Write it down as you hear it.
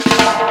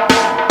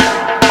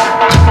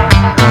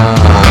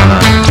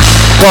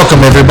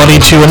welcome everybody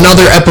to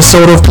another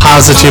episode of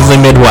Positively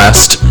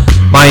Midwest.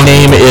 My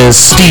name is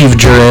Steve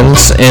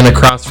Jurens, and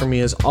across from me,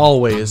 as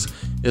always,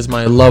 is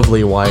my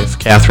lovely wife,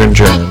 Catherine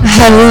Jurens.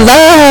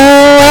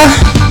 Hello!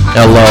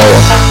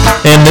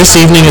 Hello. And this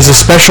evening is a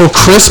special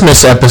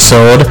Christmas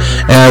episode,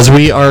 as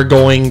we are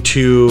going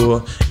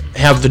to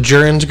have the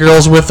Jurens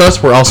girls with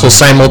us. We're also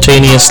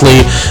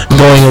simultaneously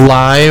going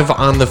live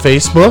on the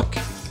Facebook.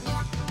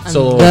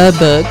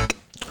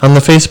 On the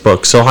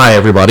Facebook. So hi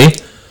everybody.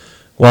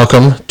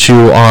 Welcome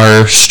to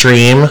our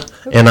stream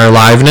and our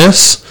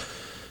liveness.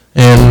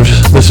 And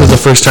this is the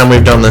first time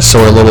we've done this, so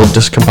we're a little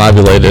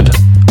discombobulated.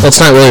 Well,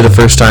 it's not really the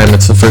first time.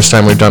 It's the first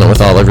time we've done it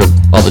with all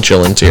the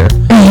chillins here.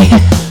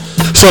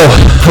 So,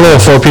 hello,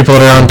 4 people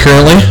that are on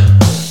currently.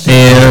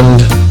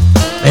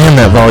 And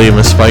that volume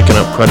is spiking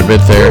up quite a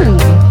bit there.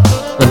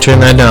 I'm going to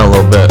turn that down a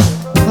little bit.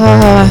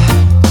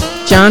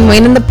 John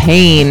Wayne and the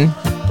Pain.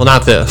 Well,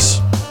 not this.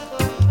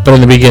 But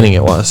in the beginning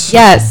it was.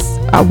 Yes.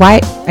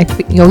 Why?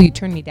 You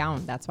turned me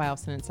down. That's why all of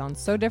a sudden it sounds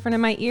so different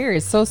in my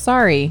ears. So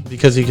sorry.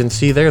 Because you can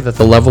see there that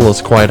the level is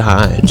quite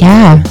high.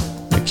 Yeah.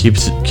 It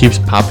keeps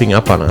popping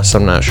up on us.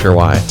 I'm not sure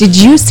why. Did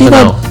you see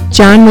that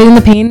John Wayne and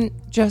the Pain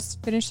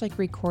just finished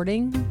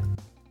recording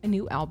a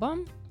new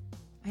album?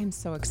 I'm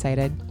so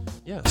excited.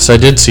 Yes, I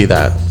did see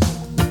that.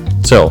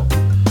 So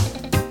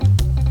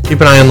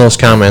keep an eye on those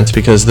comments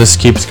because this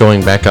keeps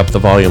going back up the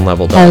volume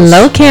level.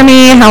 Hello,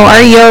 Cammie. How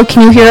are you?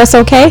 Can you hear us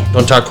okay?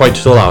 Don't talk quite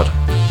too loud.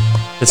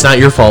 It's not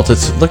your fault.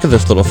 Look at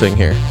this little thing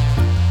here.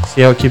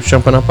 See how it keeps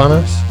jumping up on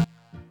us?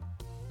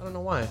 I don't know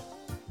why.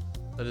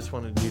 I just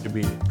wanted you to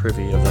be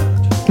privy of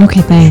that.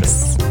 Okay,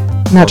 thanks.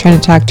 I'm not trying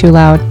to talk too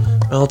loud.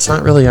 Well, it's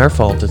not really our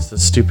fault. It's the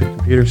stupid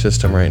computer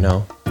system right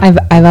now.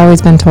 I've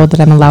always been told that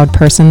I'm a loud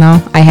person,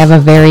 though. I have a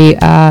very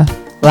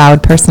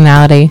loud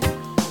personality.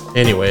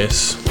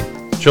 Anyways,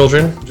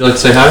 children, would you like to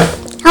say hi?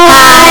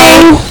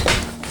 Hi!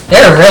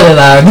 They're really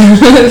loud.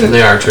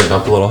 They are turned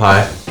up a little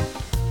high.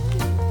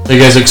 Are you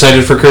guys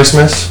excited for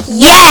Christmas?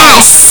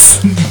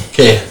 Yes!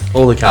 Okay,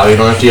 holy cow, you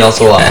don't have to yell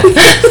so loud.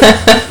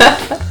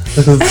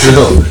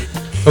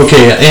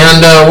 Okay,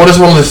 and what is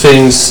one of the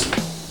things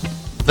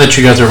that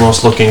you guys are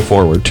most looking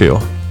forward to?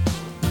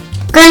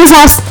 Grandma's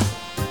house.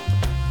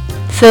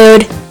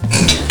 Food.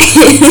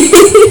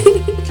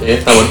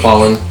 Okay, that would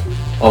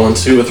fall in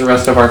suit with the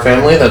rest of our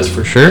family, that's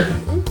for sure.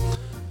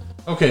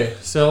 Okay,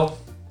 so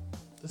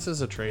this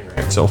is a train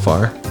wreck so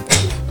far.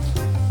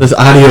 This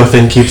audio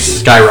thing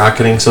keeps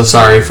skyrocketing, so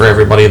sorry for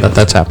everybody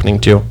that's happening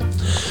to.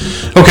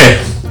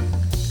 Okay.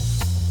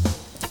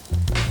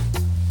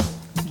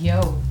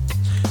 Yo.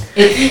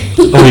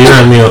 Oh, you're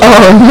on mute.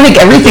 Oh,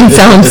 everything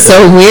sounds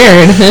so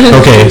weird.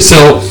 Okay,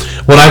 so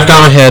what I've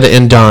gone ahead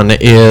and done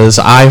is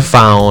I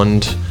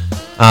found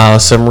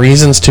some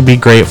reasons to be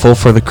grateful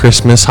for the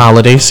Christmas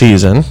holiday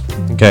season.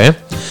 Okay.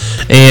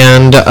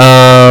 And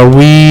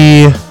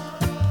we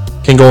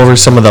can go over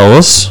some of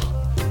those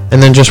and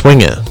then just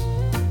wing it.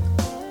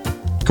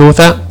 Cool with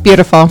that?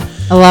 Beautiful.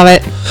 I love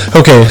it.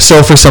 Okay,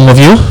 so for some of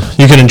you,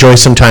 you can enjoy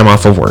some time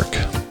off of work.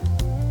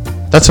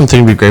 That's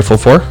something to be grateful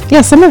for.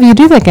 Yeah, some of you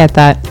do get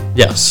that.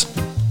 Yes.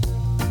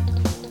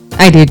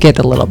 I did get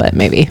a little bit,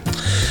 maybe.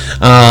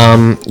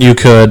 You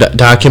could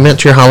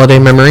document your holiday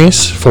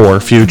memories for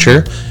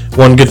future.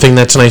 One good thing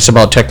that's nice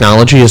about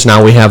technology is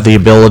now we have the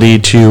ability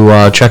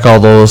to check all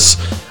those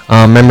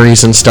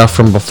memories and stuff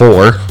from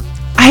before.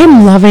 I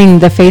am loving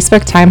the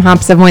Facebook time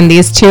hops of when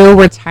these two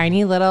were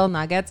tiny little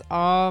nuggets.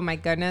 Oh my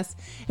goodness.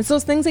 It's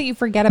those things that you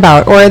forget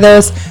about, or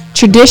those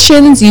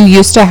traditions you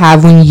used to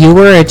have when you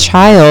were a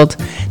child,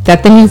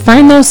 that then you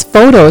find those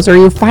photos or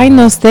you find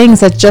those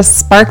things that just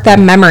spark that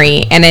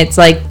memory, and it's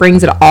like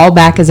brings it all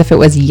back as if it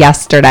was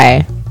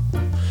yesterday.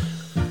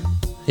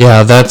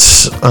 Yeah,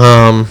 that's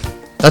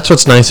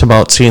what's nice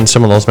about seeing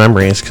some of those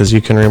memories, because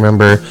you can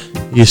remember,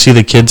 you see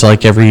the kids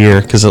like every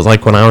year, because it's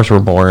like when ours were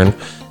born,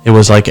 it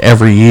was like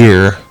every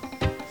year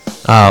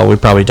we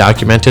probably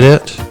documented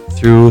it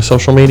through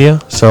social media.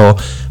 So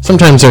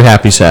sometimes they're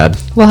happy, sad.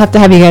 We'll have to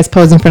have you guys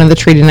pose in front of the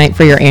tree tonight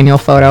for your annual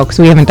photo, because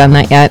we haven't done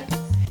that yet.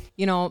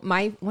 You know,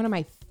 one of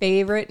my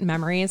favorite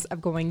memories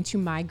of going to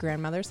my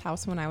grandmother's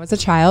house when I was a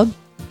child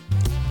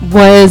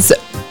was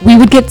we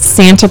would get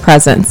Santa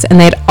presents, and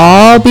they'd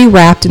all be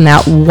wrapped in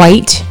that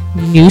white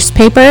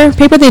newspaper.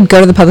 They'd go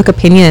to the Public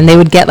Opinion, and they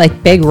would get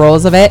like big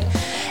rolls of it,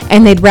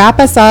 and they'd wrap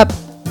us up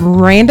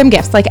random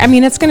gifts. Like, I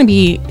mean, it's going to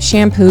be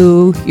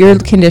shampoo, your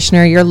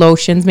conditioner, your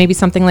lotions, maybe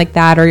something like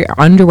that, or your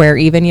underwear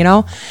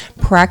even,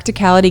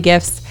 practicality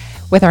gifts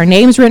with our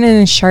names written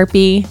in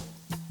Sharpie.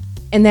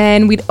 And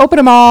then we'd open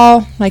them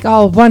all, like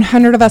all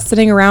 100 of us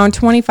sitting around,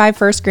 25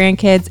 first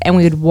grandkids, and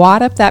we would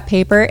wad up that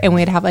paper, and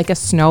we'd have like a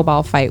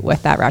snowball fight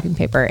with that wrapping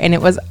paper. And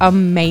it was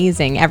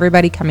amazing.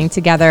 Everybody coming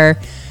together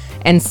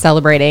and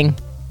celebrating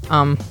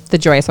the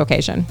joyous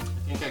occasion.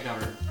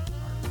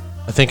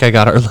 I think I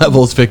got our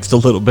levels fixed a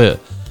little bit.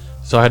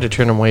 So I had to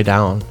turn them way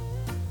down.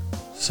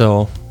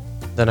 So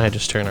then I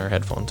just turn our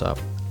headphones up.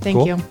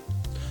 Thank you.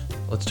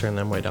 Let's turn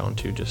them way down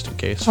too, just in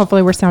case.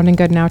 Hopefully we're sounding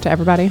good now to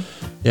everybody.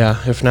 Yeah,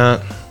 if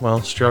not,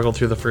 well, struggle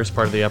through the first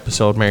part of the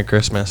episode. Merry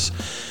Christmas.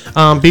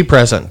 Be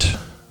present.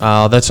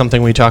 That's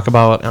something we talk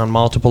about on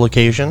multiple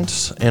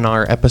occasions in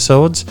our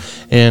episodes.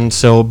 And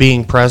so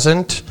being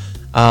present,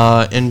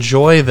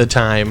 enjoy the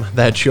time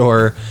that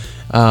you're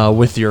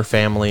with your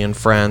family and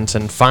friends,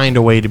 and find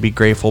a way to be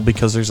grateful,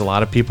 because there's a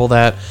lot of people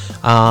that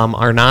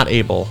are not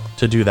able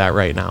to do that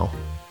right now.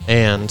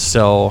 And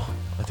so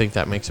I think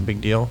that makes a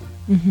big deal.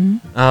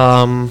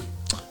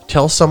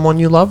 Tell someone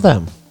you love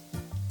them.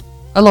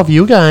 I love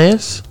you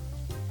guys.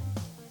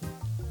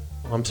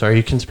 Oh, I'm sorry,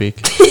 you can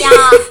speak.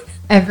 Yeah.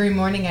 Every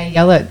morning I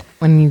yell it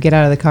when you get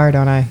out of the car,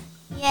 don't I?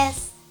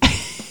 Yes.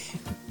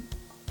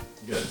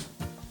 Good.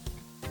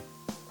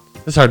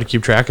 It's hard to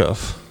keep track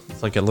of.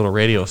 It's like a little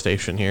radio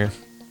station here.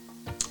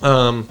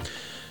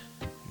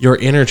 Your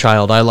inner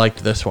child. I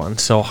liked this one.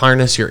 So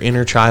harness your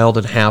inner child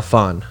and have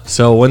fun.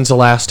 So when's the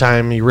last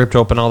time you ripped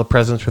open all the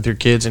presents with your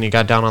kids and you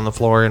got down on the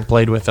floor and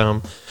played with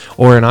them?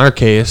 Or in our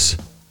case,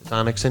 is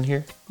Onyx in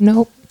here?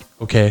 Nope.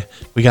 Okay,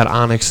 we got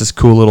Onyx, this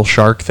cool little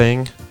shark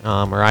thing,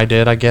 or I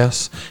did, I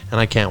guess, and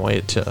I can't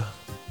wait to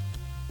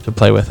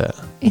play with it.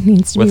 It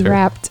needs to With be her.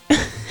 wrapped.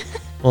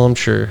 Well, I'm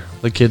sure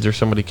the kids or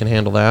somebody can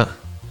handle that.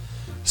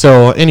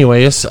 So,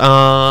 anyways,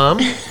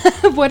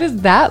 What does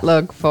that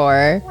look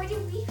for?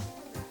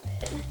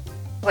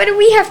 Why do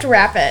we have to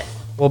wrap it?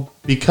 well,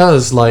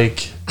 because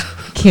like,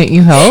 Can't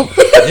you help?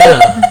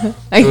 yeah,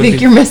 I would think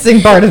be- you're missing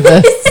part of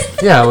this.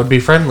 yeah, it would be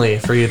friendly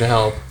for you to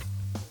help.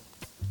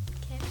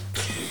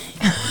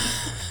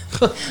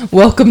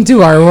 Welcome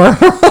to our world.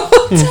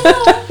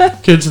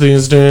 Kids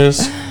these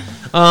days.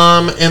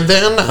 And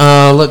then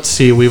let's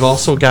see, we've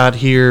also got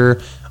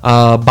here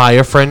buy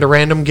a friend a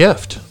random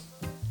gift.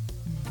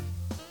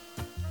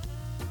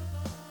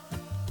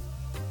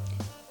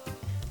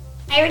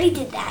 I already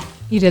did that.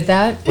 You did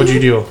that? What'd you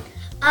do?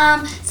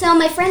 So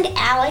my friend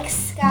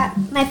Alex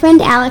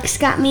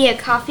got me a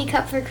coffee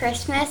cup for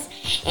Christmas,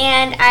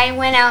 and I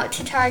went out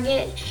to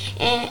Target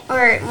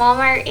or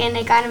Walmart, and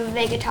I got him a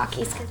bag of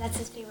Takis because that's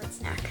his favorite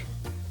snack.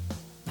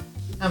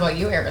 How about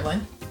you,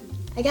 Evelyn?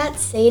 I got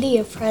Sadie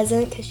a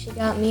present because she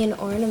got me an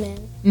ornament.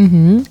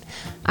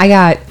 I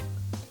got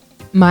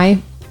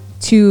my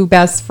two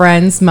best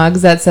friends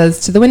mugs that says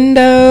 "To the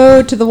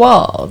window, to the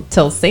wall,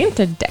 till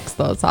Santa decks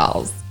those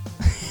halls,"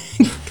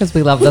 because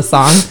we love the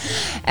song.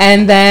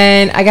 And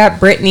then I got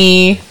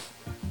Brittany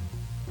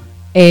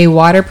a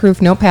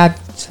waterproof notepad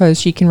so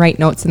she can write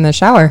notes in the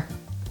shower.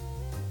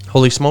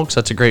 Holy smokes,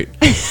 that's a great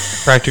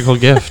practical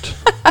gift.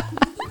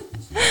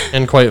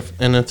 And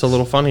it's a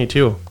little funny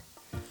too.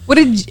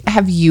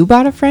 Have you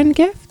bought a friend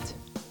gift?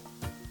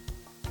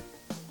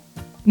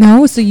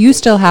 No, so you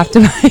still have to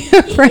buy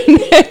a friend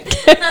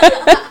gift.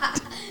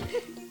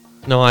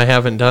 No, I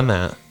haven't done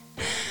that.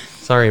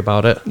 Sorry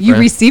about it. You friend.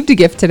 received a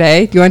gift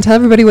today. Do you want to tell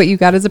everybody what you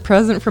got as a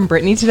present from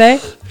Brittany today?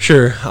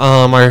 Sure.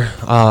 Our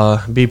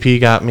BP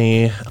got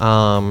me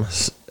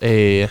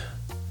we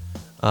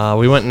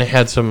went and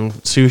had some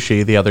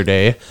sushi the other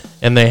day,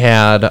 and they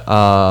had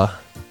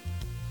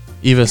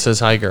Eva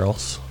says hi,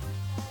 girls.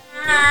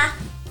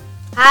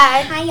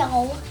 Hi,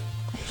 y'all.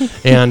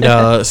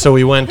 And so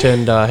we went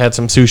and had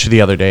some sushi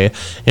the other day,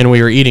 and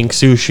we were eating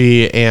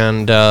sushi,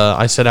 and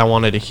I said I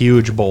wanted a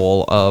huge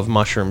bowl of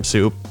mushroom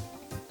soup.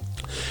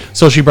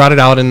 So she brought it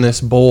out in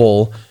this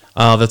bowl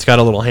that's got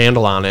a little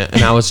handle on it,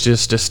 and I was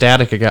just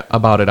ecstatic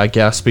about it, I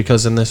guess,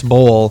 because in this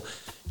bowl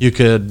you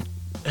could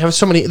have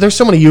there's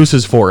so many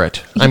uses for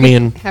it. I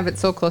mean, Have it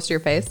so close to your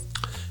face.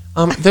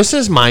 this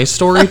is my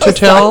story to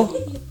tell.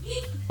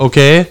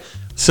 Okay?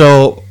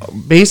 So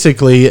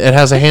basically it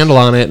has a handle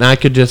on it, and I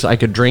could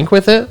drink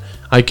with it.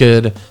 I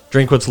could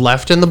drink what's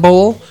left in the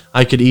bowl.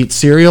 I could eat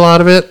cereal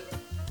out of it.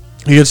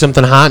 You get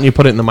something hot and you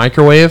put it in the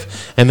microwave,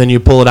 and then you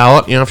pull it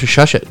out. You don't have to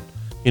shush it.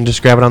 You can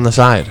just grab it on the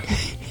side.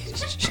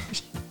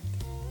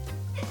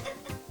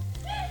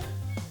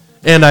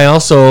 And I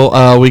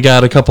also, we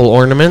got a couple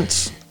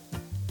ornaments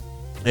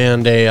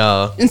and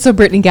And so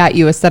Brittany got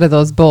you a set of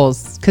those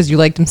bowls because you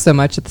liked them so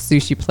much at the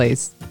sushi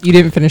place. You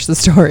didn't finish the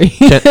story.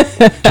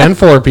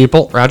 10-4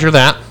 people. Roger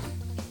that.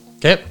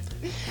 Okay.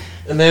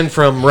 And then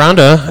from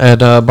Rhonda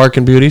at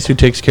Barkin Beauties, who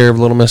takes care of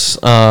little Miss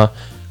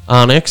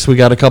Onyx, we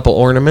got a couple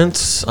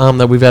ornaments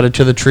that we've added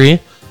to the tree.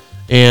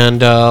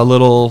 And a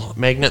little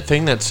magnet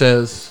thing that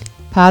says,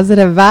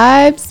 Positive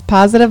vibes,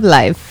 positive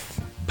life.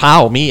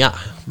 pow, Mia,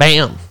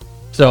 bam.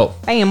 So,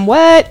 Bam,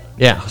 what?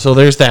 yeah, so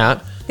there's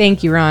that.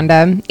 Thank you,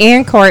 Rhonda.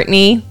 And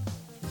Courtney.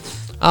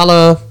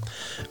 I'll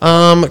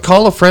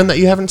call a friend that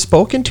you haven't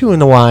spoken to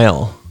in a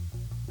while.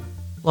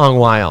 Long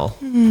while.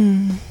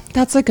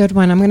 That's a good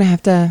one. I'm going to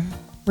have to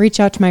reach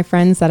out to my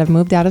friends that have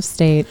moved out of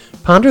state.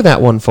 Ponder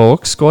that one,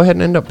 folks. Go ahead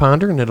and end up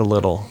pondering it a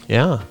little.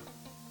 Yeah.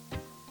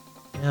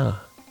 Yeah.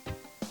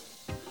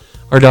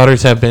 Our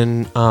daughters have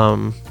been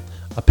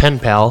a pen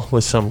pal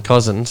with some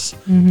cousins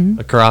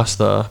across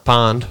the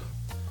pond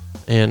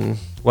in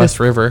West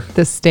River.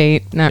 The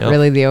state, not Yep.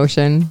 really the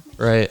ocean.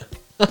 Right.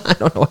 I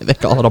don't know why they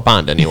call it a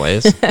pond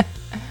anyways.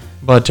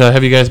 But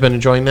have you guys been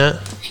enjoying that?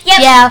 Yep.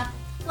 Yeah.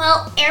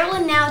 Well,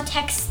 Erilyn now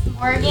texts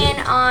Morgan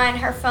on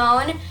her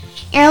phone.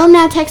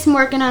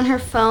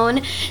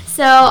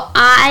 So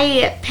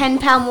I pen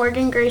pal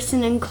Morgan,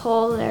 Grayson, and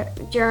Cole. They're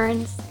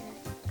Jaren's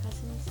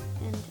cousins,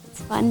 and it's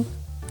fun.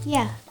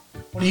 Yeah.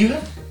 What do you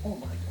have? Oh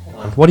my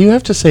God. What do you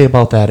have to say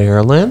about that,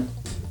 Erilyn?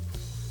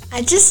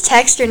 I just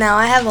text her now.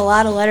 I have a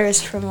lot of letters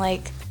from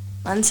like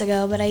months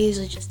ago, but I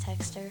usually just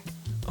text her.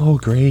 Oh,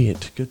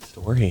 great. Good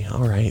story.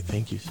 All right.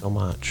 Thank you so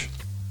much.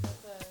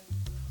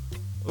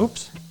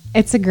 Oops.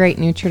 It's a great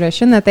new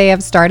tradition that they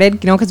have started,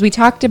 because we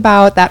talked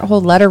about that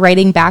whole letter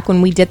writing back when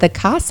we did the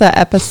CASA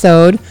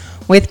episode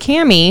with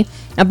Cammie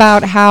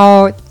about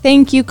how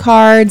thank you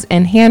cards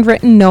and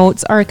handwritten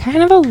notes are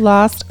kind of a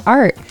lost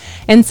art.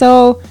 And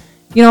so,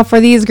 for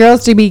these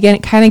girls to be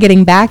kind of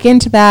getting back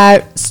into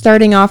that,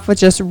 starting off with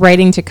just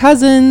writing to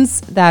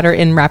cousins that are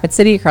in Rapid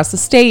City across the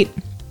state,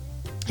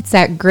 it's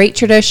that great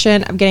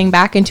tradition of getting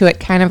back into it,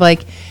 kind of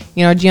like,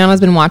 Gianna's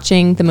been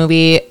watching the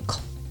movie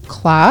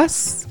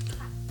Klaus.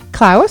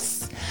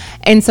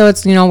 And so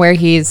it's, where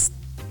he's,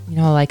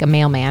 like a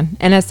mailman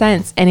in a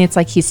sense. And it's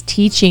like he's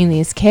teaching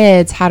these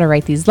kids how to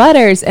write these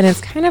letters. And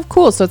it's kind of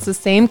cool. So it's the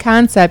same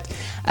concept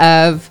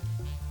of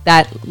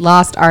that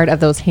lost art of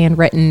those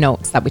handwritten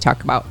notes that we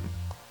talk about.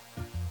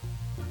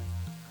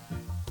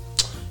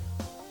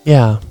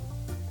 Yeah.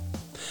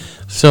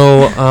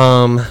 So,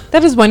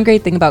 that is one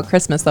great thing about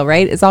Christmas, though,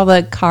 right? Is all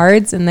the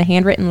cards and the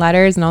handwritten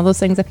letters and all those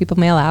things that people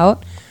mail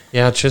out.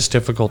 Yeah, it's just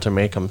difficult to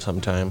make them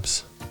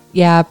sometimes.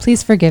 Yeah,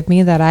 please forgive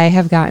me that I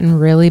have gotten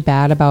really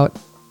bad about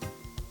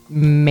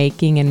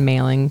making and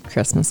mailing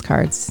Christmas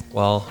cards.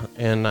 Well,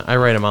 and I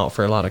write them out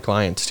for a lot of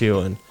clients, too,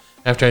 and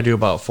after I do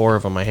about 4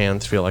 of them, my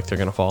hands feel like they're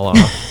going to fall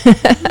off.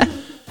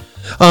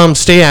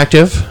 Stay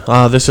active.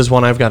 This is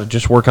one I've got to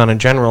just work on in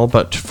general,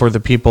 but for the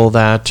people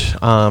that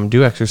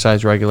do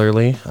exercise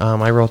regularly,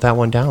 I wrote that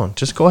one down.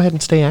 Just go ahead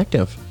and stay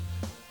active.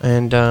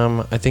 And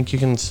I think you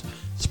can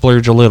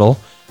splurge a little.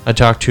 I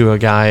talked to a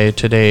guy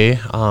today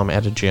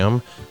at a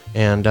gym,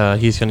 and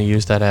he's going to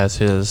use that as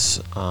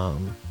his,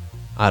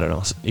 I don't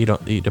know,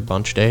 eat a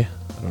bunch day.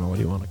 I don't know what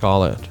you want to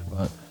call it.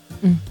 But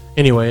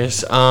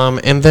anyways,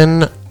 and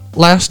then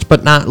last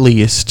but not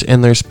least,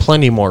 and there's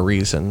plenty more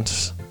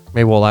reasons,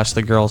 maybe we'll ask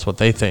the girls what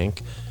they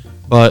think,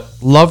 but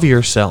love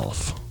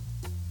yourself.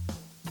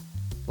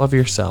 Love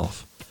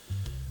yourself.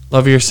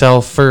 Love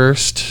yourself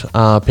first.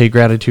 Pay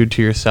gratitude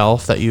to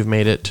yourself that you've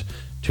made it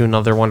to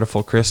another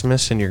wonderful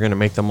Christmas and you're going to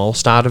make the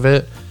most out of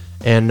it.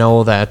 And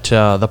know that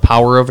the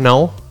power of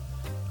no.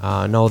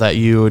 Know that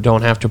you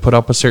don't have to put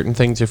up with certain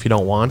things if you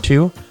don't want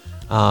to.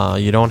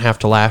 You don't have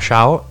to lash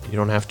out. You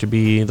don't have to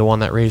be the one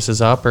that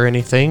raises up or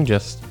anything.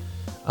 Just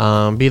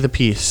be the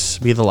peace,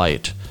 be the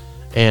light,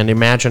 and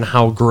imagine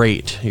how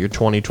great your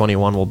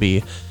 2021 will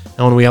be.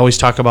 And when we always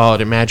talk about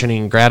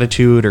imagining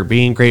gratitude or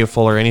being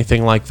grateful or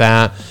anything like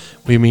that,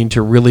 we mean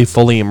to really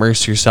fully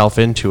immerse yourself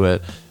into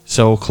it.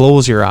 So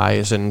close your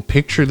eyes and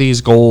picture these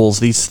goals,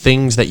 these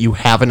things that you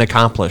haven't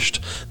accomplished,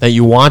 that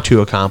you want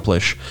to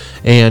accomplish,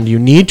 and you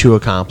need to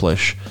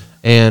accomplish,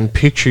 and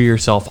picture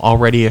yourself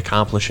already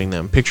accomplishing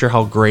them. Picture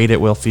how great it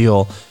will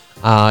feel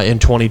in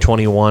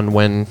 2021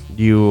 when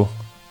you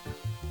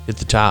hit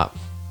the top.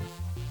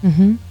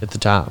 Hit the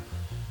top.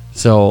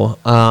 So,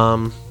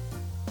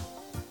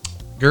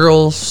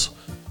 girls,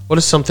 what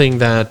is something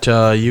that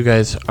you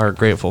guys are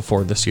grateful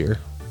for this year?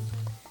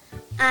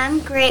 I'm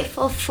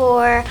grateful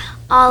for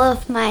all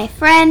of my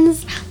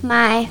friends,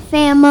 my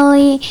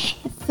family,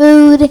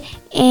 food,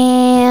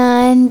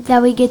 and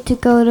that we get to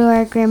go to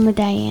our Grandma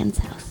Diane's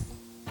house.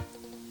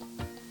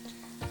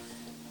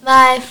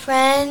 My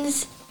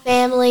friends,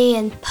 family,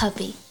 and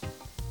puppy.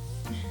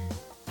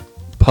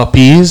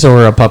 Puppies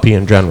or a puppy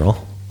in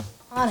general?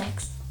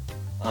 Onyx.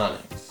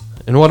 Onyx.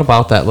 And what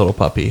about that little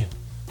puppy?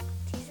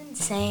 He's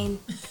insane.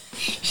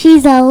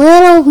 She's a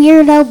little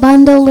weirdo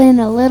bundle in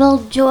a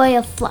little joy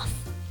of fluff.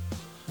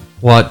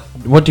 What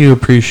do you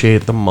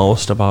appreciate the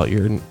most about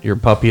your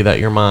puppy that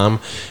your mom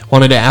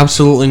wanted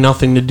absolutely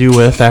nothing to do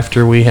with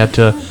after we had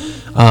to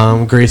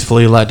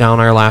gracefully let down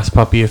our last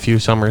puppy a few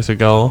summers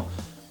ago?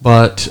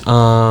 But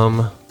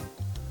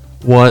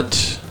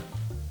what's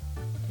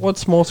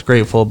most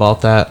grateful about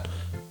that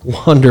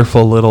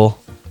wonderful little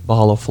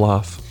ball of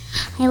fluff?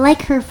 I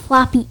like her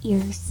floppy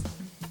ears.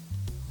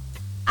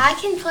 I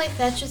can play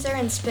fetch with her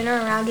and spin her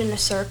around in a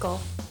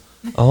circle.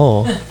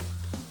 Oh.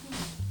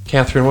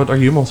 Catherine, what are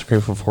you most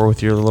grateful for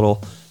with your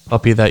little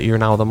puppy that you're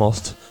now the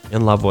most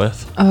in love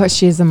with? Oh,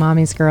 she's a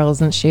mommy's girl,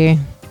 isn't she?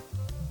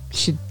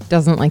 She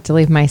doesn't like to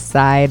leave my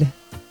side.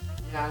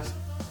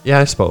 Yeah,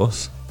 I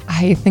suppose.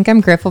 I think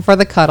I'm grateful for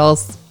the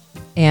cuddles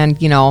and,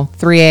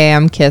 3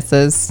 a.m.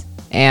 kisses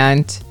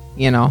and,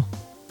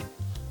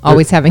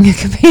 always having a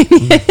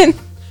companion.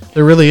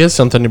 There really is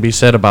something to be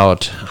said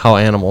about how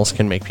animals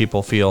can make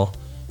people feel,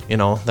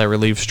 that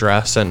relieve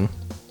stress. And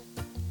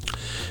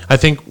I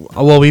think,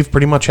 we've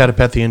pretty much had a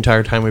pet the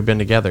entire time we've been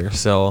together.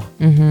 So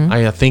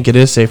I think it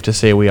is safe to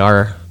say we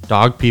are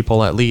dog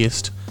people at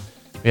least.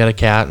 We had a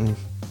cat, and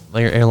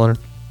Erilyn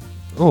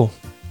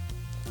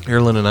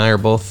and I are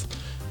both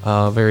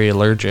very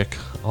allergic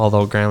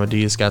although Grandma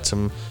Dee's got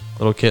some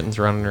little kittens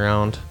running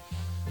around.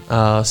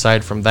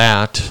 Aside from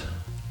that,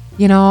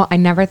 You know, I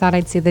never thought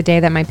I'd see the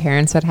day that my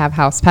parents would have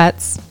house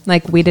pets.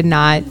 Like, we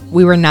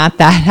were not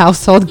that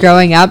household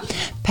growing up.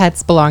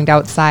 Pets belonged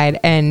outside.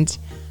 And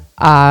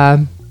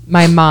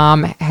my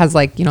mom has,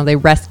 like, you know, they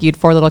rescued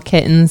 4 little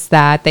kittens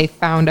that they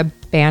found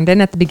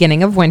abandoned at the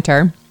beginning of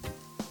winter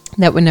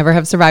that would never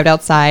have survived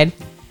outside.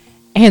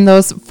 And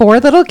those 4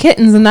 little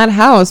kittens in that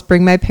house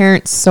bring my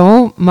parents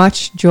so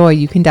much joy.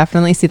 You can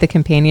definitely see the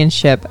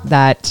companionship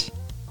that...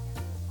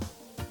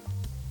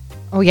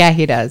 Oh, yeah,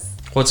 he does.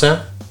 what's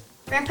that?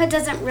 Grandpa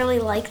doesn't really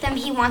like them.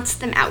 He wants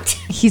them out.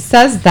 He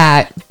says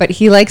that, but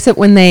he likes it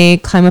when they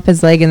climb up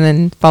his leg and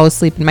then fall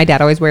asleep. And my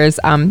dad always wears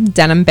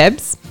denim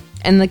bibs,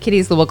 and the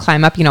kitties will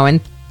climb up, you know,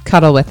 and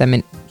cuddle with him.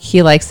 And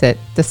he likes it,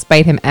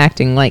 despite him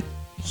acting like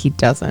he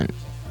doesn't.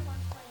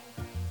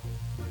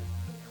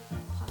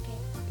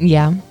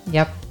 Yeah.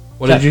 Yep.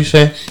 What did you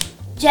say?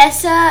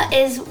 Jessa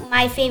is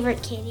my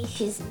favorite kitty.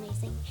 She's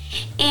amazing.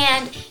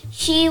 And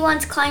she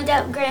once climbed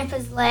up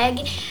Grandpa's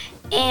leg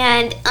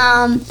and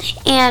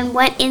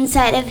went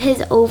inside of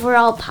his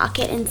overall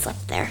pocket and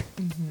slept there.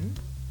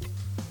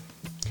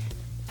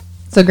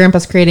 So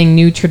Grandpa's creating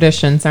new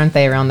traditions, aren't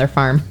they, around their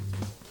farm?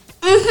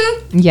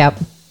 Mm-hmm. Yep.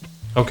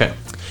 Okay.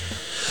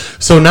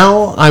 So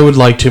now I would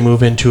like to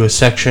move into a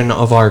section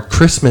of our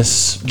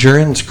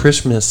Jurin's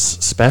Christmas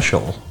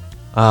special.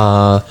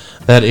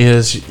 That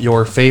is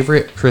your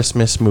favorite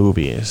Christmas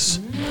movies.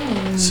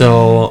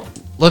 So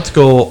let's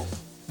go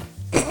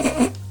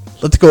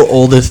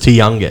oldest to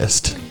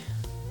youngest.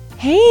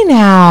 Hey,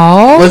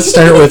 now. Let's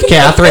start with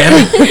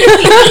Catherine.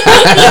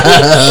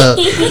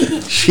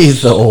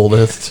 She's the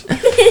oldest.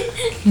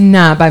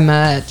 Not by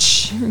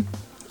much.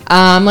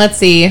 Let's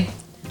see.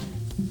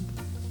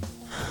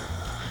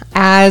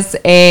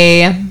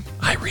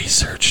 I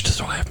researched,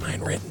 so I have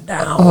mine written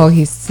down. Oh,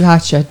 he's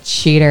such a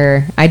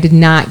cheater. I did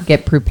not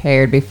get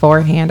prepared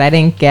beforehand. I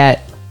didn't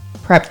get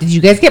prepped. Did you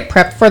guys get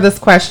prepped for this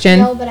question?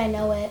 No, but I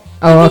know it.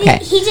 Oh, okay.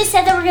 He just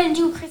said that we're going to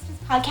do a Christmas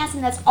podcast,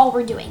 and that's all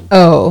we're doing.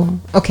 Oh,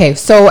 okay.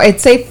 So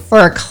I'd say for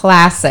a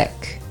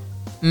classic.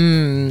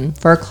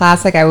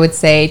 I would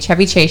say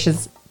Chevy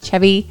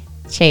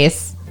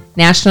Chase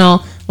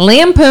National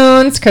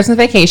Lampoon's Christmas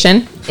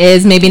Vacation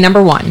is maybe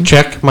number 1.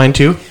 Check, mine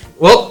too.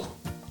 Well,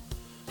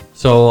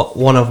 so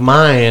one of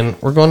mine,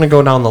 we're going to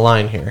go down the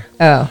line here.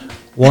 Oh.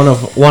 One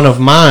of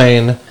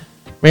mine,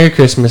 Merry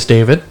Christmas,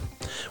 David.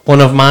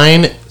 One of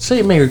mine,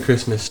 say Merry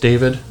Christmas,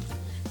 David.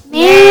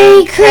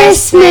 Merry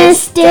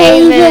Christmas,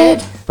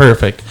 David.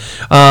 Perfect.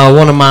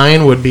 One of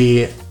mine would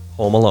be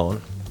Home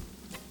Alone.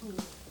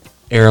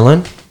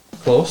 Erilyn,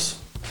 close.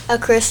 A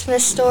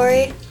Christmas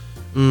Story.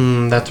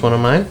 That's one of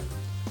mine.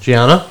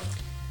 Gianna,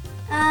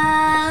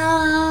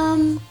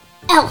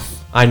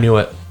 Elf. I knew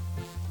it.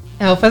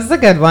 Elf is a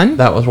good one.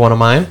 That was one of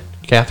mine.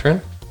 Catherine.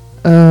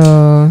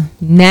 Oh,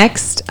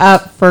 next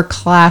up for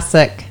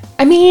classic.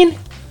 I mean,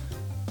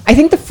 I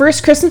think the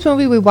first Christmas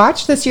movie we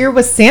watched this year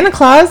was Santa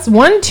Claus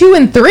 1, 2,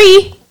 and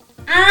 3.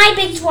 I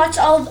binge watched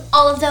all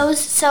of those,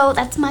 so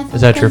that's my favorite.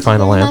 Is that your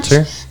final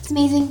answer? It's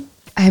amazing.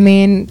 I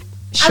mean,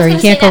 sure, you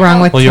gonna can't say go that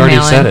wrong one. with Well, you Tim already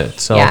Allen. said it.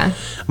 So Yeah.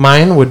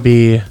 mine would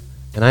be,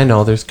 and I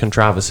know there's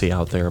controversy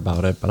out there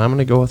about it, but I'm going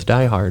to go with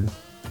Die Hard.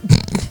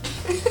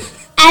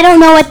 I don't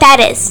know what that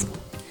is.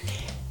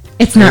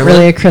 It's not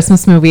really a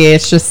Christmas movie.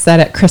 It's just set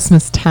at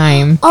Christmas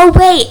time. Oh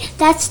wait,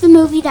 that's the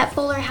movie that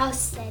Fuller House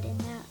said in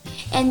that.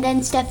 And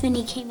then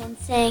Stephanie came in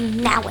saying,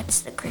 "Now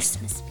it's the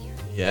Christmas spirit."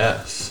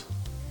 Yes.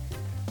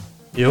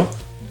 You?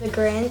 The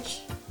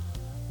Grinch.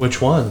 Which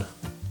one?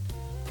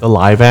 The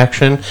live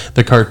action,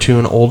 the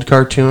cartoon, old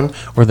cartoon,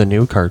 or the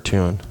new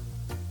cartoon?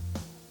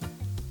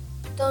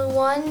 The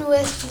one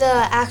with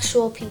the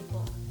actual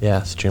people.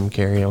 Yes, Jim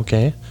Carrey,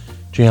 okay.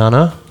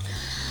 Gianna?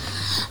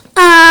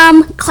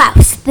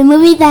 Klaus, the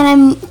movie that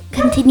I'm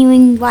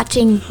continuing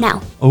watching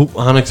now. Oh,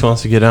 Onyx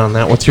wants to get on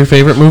that. What's your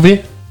favorite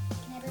movie?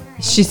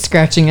 She's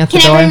scratching at the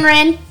Can I bring door.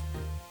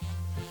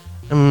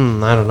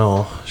 Ren? I don't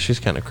know. She's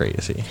kind of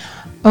crazy.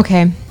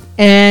 Okay.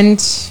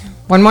 And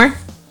one more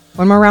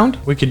round.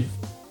 We could,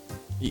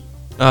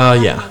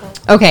 yeah.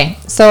 Okay.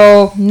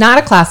 So not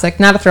a classic,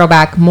 not a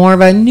throwback, more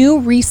of a new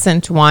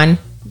recent one.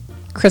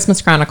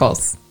 Christmas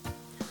Chronicles.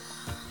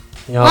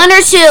 Yep. 1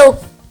 or 2?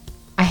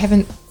 I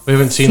haven't. We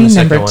haven't seen the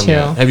second number one 2.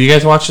 yet. Have you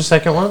guys watched the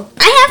second one?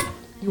 I have.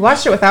 You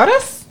watched it without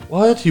us?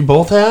 What? You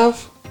both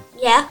have?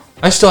 Yeah.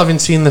 I still haven't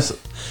seen the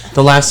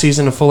last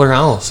season of Fuller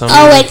House.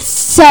 It's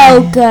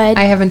so good.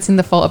 I haven't seen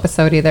the full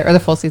episode either, or the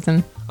full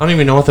season. I don't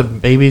even know what the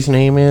baby's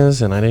name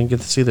is, and I didn't get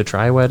to see the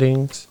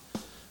tri-weddings.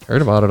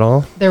 Heard about it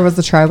all. There was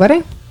a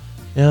tri-wedding?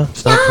 Yeah,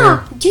 it's not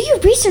fair. Do your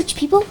research,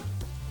 people.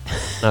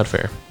 Not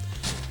fair.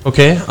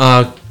 Okay,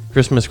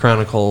 Christmas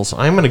Chronicles.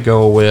 I'm going to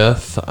go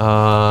with,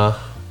 oh,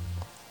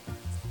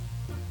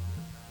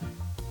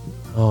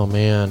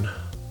 man.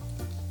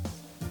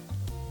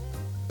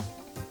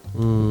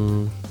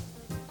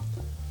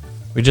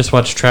 We just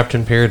watched Trapped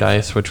in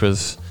Paradise, which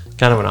was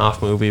kind of an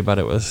off movie, but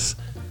it was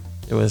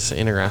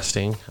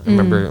interesting. I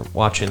remember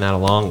watching that a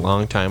long,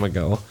 long time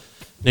ago.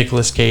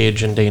 Nicolas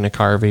Cage and Dana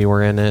Carvey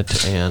were in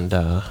it, and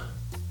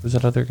who's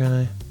that other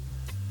guy?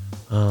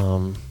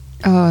 Oh,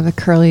 the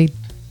curly,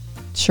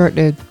 short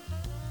dude.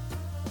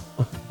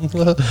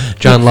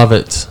 John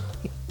Lovitz.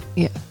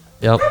 Yeah.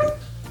 Yep.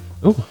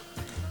 Ooh.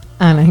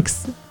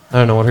 Onyx. I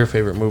don't know what her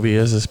favorite movie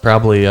is. It's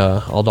probably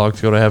All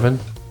Dogs Go to Heaven.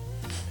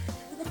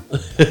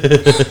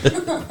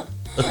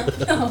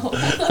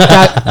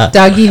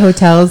 Doggy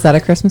Hotel, is that a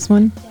Christmas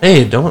one?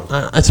 Hey, don't.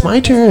 It's my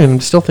turn. I'm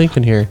still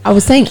thinking here. I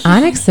was saying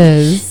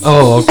Onyx's.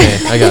 Oh, okay.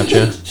 I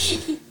gotcha.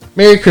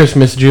 Merry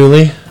Christmas,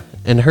 Julie.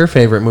 And her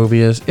favorite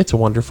movie is It's a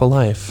Wonderful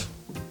Life.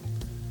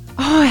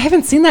 Oh, I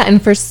haven't seen that in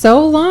for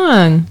so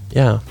long.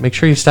 Yeah. Make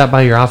sure you stop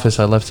by your office.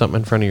 I left something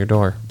in front of your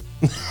door.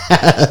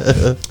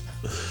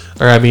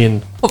 Or, I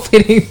mean...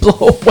 Hopefully it didn't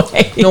blow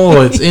away.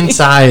 No, it's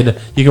inside.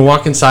 You can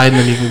walk inside and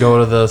then you can go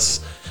to the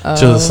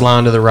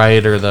salon to the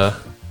right or the...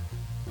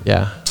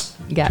 Yeah.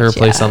 Gotcha. To her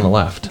place on the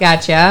left.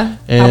 Gotcha.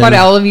 And how about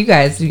all of you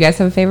guys? Do you guys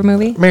have a favorite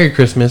movie? Merry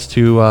Christmas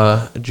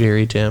to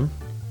Jerry Tim.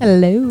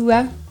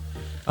 Hello.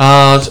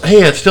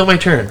 Hey, it's still my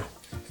turn.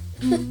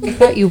 I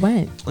thought you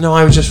went. No,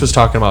 I was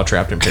talking about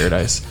Trapped in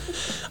Paradise.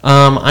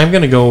 I'm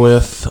gonna go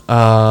with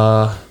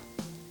oh,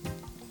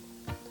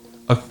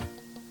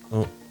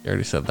 you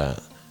already said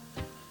that.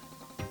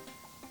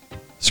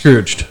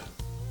 Scrooged.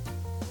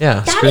 Yeah,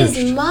 That Scrooged.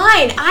 is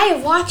mine. I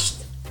have watched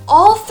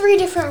all 3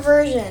 different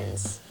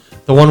versions.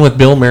 The one with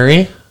Bill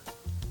Murray.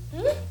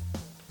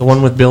 The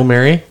one with Bill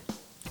Murray. I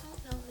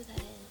don't know who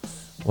that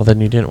is. Well, then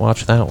you didn't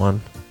watch that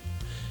one.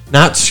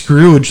 Not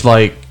Scrooge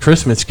like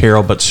Christmas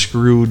Carol, but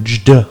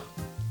Scrooged.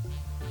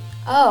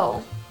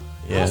 Oh.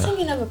 I Yeah. was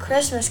thinking of A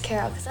Christmas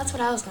Carol because that's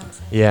what I was going to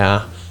say.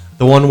 Yeah,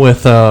 the one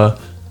with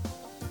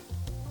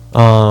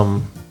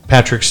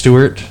Patrick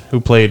Stewart, who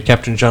played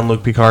Captain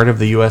Jean-Luc Picard of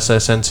the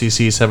USS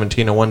NCC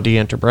 1701D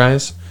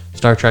Enterprise,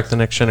 Star Trek: The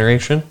Next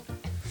Generation.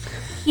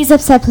 He's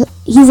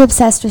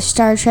obsessed with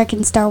Star Trek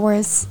and Star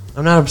Wars.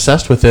 I'm not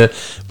obsessed with it,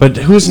 but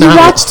who's We not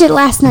watched it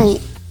last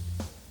night.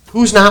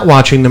 who's not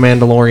watching The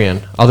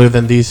Mandalorian other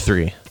than these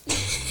 3?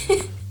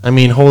 I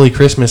mean, holy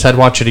Christmas, I'd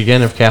watch it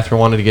again if Catherine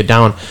wanted to get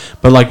down.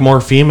 But like more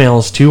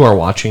females too are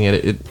watching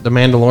it. The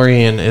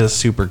Mandalorian is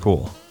super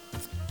cool.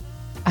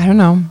 I don't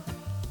know.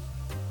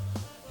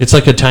 It's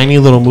like a tiny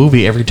little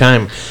movie every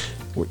time.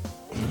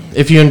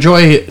 If you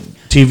enjoy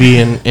TV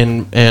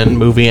and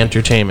movie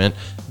entertainment,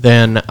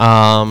 then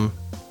now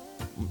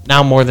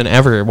more than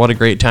ever, what a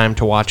great time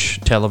to watch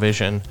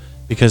television,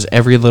 because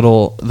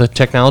the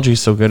technology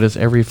is so good as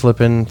every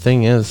flippin'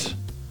 thing is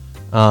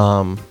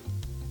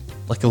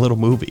like a little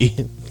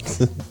movie.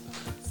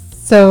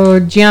 So,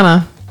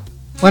 Gianna,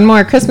 one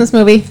more Christmas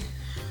movie.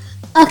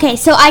 Okay,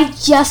 so I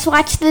just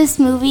watched this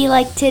movie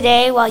like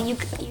today while you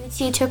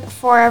two took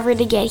forever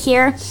to get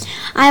here.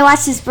 I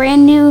watched this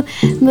brand new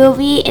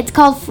movie. It's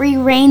called Free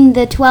Reign,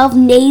 The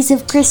 12 Days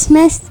of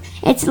Christmas.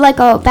 It's like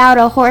about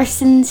a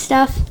horse and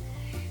stuff.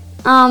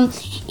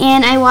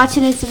 And I watched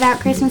it. It's about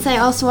Christmas. I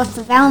also watched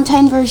the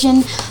Valentine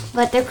version,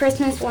 but the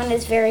Christmas one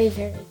is very,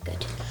 very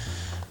good.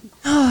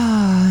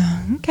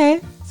 Okay.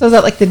 So is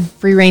that like the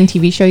Free Reign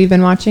TV show you've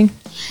been watching?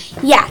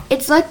 Yeah,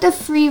 it's like the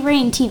Free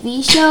Reign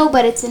TV show,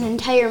 but it's an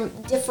entire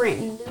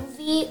different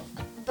movie.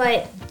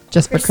 But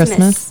Just for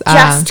Christmas?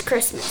 Just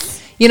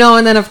Christmas. You know,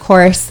 and then of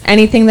course,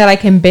 anything that I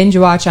can binge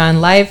watch on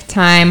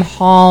Lifetime,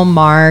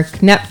 Hallmark,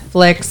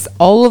 Netflix,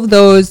 all of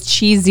those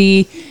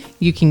cheesy,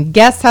 you can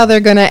guess how they're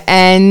going to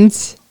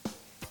end.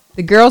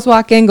 The girls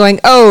walk in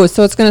going, oh,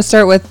 so it's going to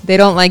start with they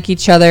don't like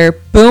each other.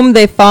 Boom,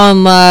 they fall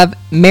in love.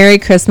 Merry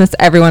Christmas,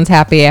 everyone's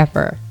happy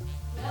ever.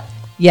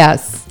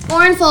 Yes.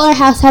 Or in Fuller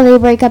House, how they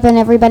break up and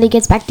everybody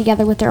gets back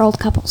together with their old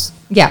couples.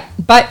 Yeah,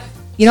 but,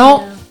 you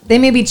know, they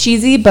may be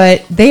cheesy,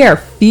 but they are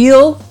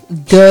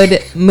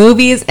feel-good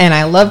movies, and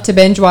I love to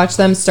binge watch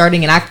them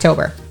starting in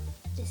October.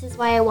 This is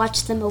why I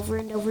watch them over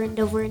and over and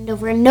over and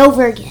over and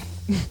over again.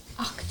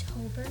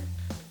 October?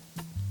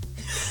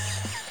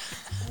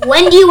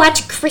 When do you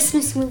watch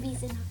Christmas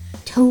movies in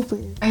October?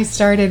 I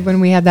started when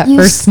we had that You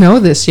first s- snow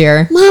this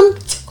year. Mom,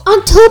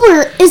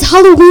 October is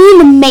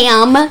Halloween,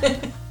 ma'am.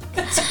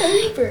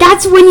 October.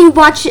 That's when you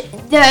watch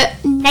The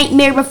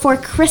Nightmare Before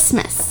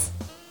Christmas.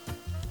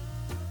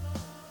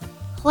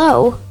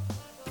 Hello?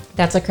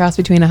 That's a cross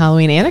between a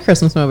Halloween and a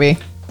Christmas movie.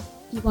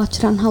 You watch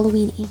it on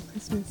Halloween and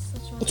Christmas.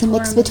 It's a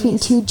mix between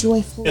two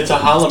joyful. It's a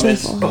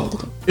Holomus. joyful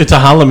holidays. It's a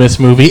Holomus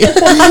movie.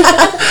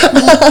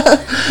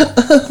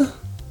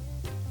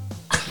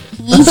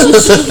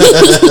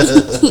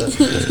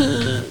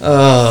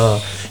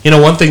 You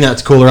know, one thing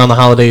that's cool around the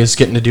holidays,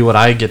 getting to do what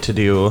I get to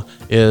do,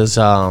 is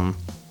I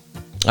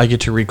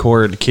get to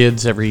record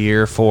kids every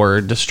year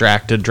for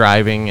distracted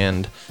driving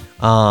and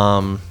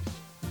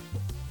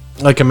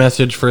like a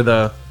message for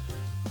the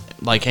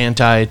like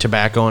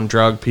anti-tobacco and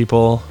drug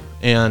people.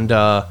 And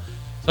so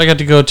I got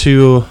to go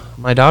to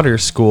my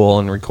daughter's school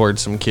and record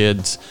some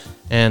kids,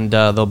 and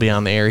they'll be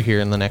on the air here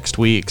in the next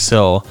week.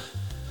 So,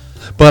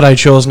 but I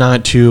chose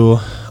not to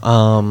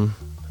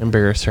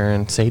embarrass her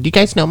and say, "Do you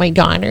guys know my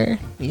daughter?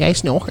 You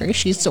guys know her?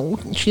 She's so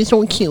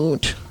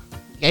cute.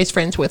 You guys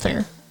friends with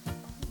her?"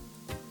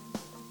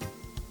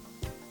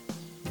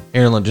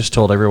 Erin just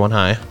told everyone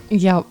hi.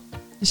 Yep.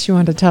 She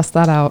wanted to test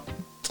that out.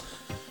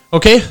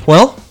 Okay,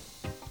 well,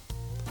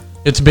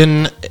 it's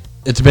been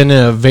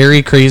a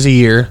very crazy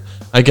year.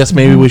 I guess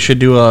maybe we'll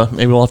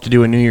have to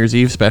do a New Year's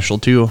Eve special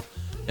too,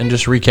 and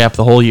just recap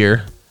the whole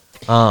year.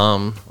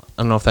 I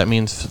don't know if that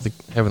means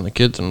having the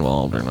kids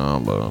involved or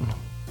not, but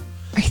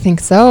I think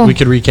so. we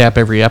could recap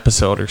every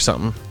episode or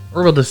something,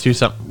 or we'll just do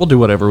something. We'll do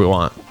whatever we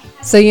want.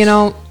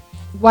 So,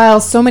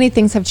 while so many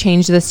things have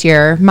changed this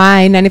year,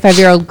 my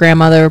 95-year-old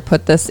grandmother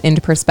put this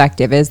into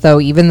perspective as though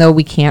even though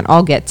we can't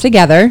all get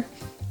together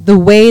the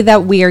way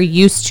that we are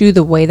used to,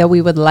 the way that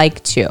we would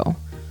like to,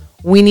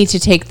 we need to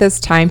take this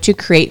time to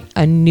create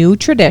a new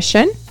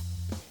tradition.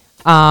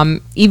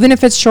 Even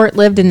if it's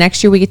short-lived and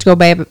next year we get to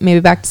go maybe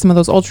back to some of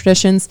those old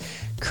traditions,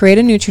 create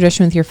a new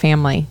tradition with your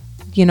family.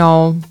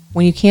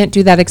 When you can't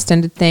do that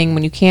extended thing,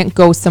 when you can't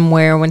go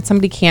somewhere, when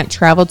somebody can't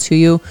travel to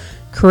you,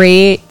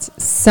 create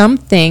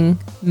something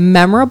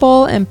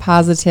memorable and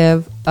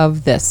positive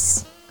of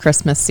this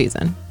Christmas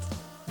season.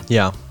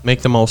 Yeah,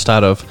 make the most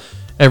out of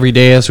every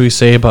day, as we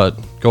say, but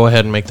go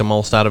ahead and make the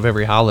most out of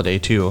every holiday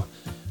too.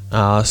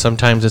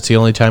 Sometimes it's the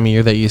only time of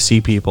year that you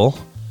see people,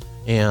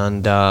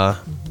 and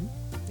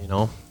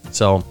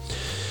so,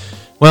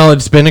 well,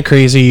 it's been a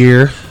crazy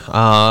year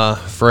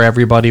for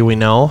everybody we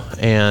know,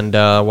 and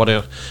what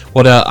a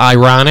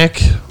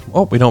ironic.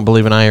 Oh, we don't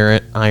believe in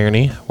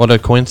irony. What a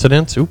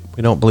coincidence. Oop,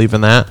 we don't believe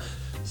in that.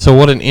 So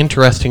what an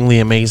interestingly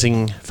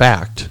amazing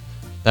fact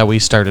that we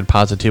started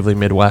Positively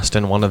Midwest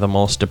in one of the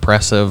most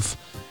depressive,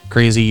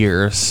 crazy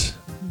years.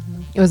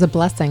 It was a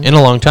blessing. In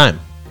a long time.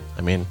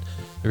 I mean,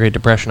 the Great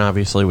Depression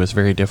obviously was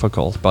very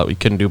difficult, but we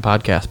couldn't do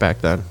podcasts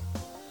back then.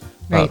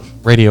 Right.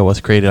 Radio was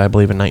created, I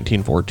believe, in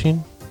 1914?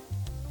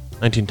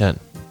 1910.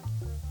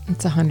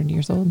 It's 100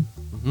 years old.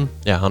 Mm-hmm.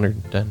 Yeah,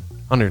 110.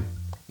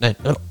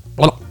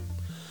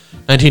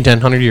 1910,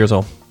 100 years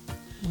old.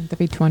 Wouldn't that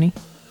be 20?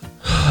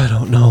 I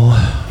don't know.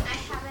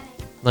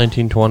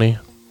 1920.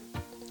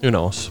 Who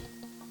knows?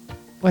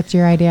 What's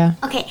your idea?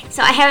 Okay,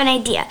 so I have an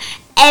idea.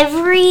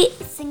 Every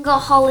single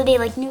holiday,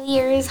 like New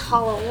Year's,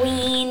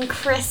 Halloween,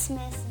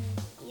 Christmas,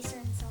 and Easter,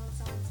 and so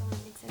on,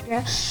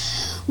 etc.,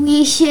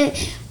 we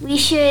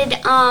should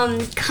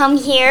come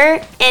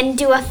here and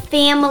do a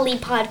family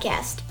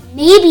podcast.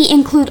 Maybe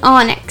include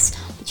Onyx,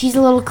 but she's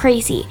a little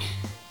crazy,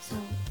 so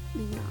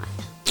maybe not.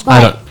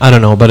 But I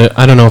don't know, but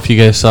I don't know if you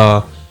guys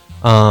saw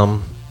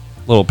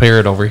little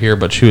parrot over here,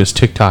 but she was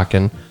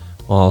TikToking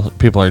while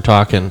people are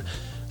talking.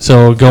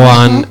 So go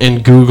on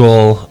and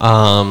Google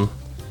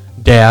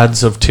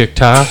dads of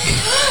TikTok.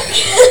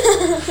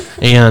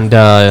 And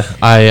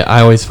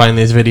I always find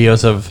these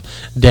videos of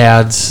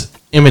dads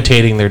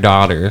imitating their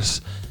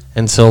daughters.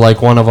 And so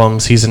like one of them,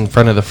 he's in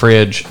front of the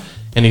fridge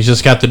and he's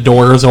just got the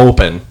doors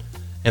open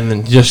and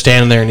then just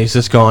standing there and he's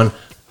just going,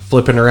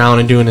 flipping around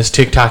and doing his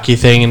TikTok-y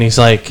thing. And he's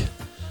like,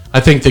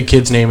 I think the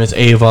kid's name is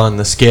Ava in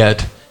the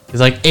skit.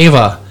 He's like,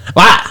 Ava,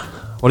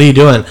 what are you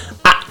doing?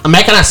 I'm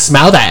making us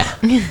smell that.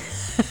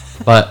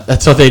 But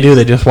that's what they do.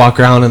 They just walk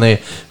around and they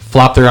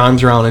flop their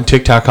arms around in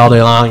TikTok all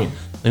day long. And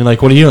they're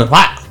like, what are you doing?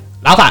 What?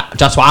 Nothing.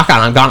 Just walking.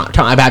 I'm going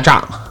to my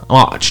bedroom.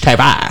 Watch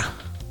TV.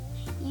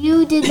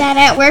 you did that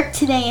at work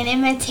today and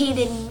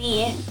imitated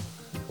me.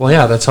 Well,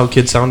 yeah, that's how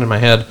kids sound in my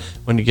head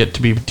when you get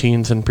to be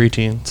teens and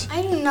preteens.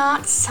 I do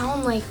not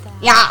sound like that.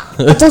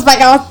 Yeah. Just like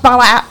a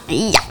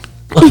yeah.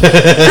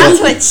 That's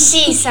what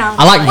she sounds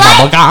I like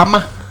bubble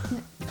gum.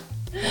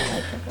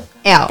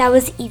 Ew. That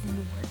was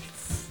even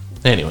worse.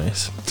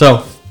 Anyways,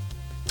 so,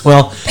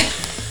 well,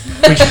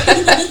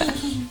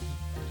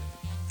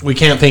 we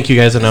can't thank you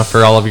guys enough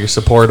for all of your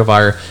support of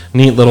our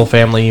neat little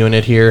family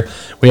unit here.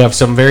 We have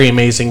some very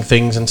amazing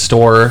things in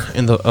store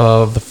in the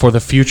for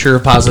the future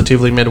of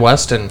Positively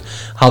Midwest and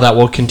how that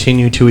will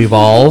continue to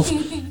evolve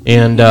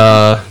and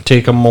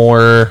take a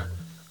more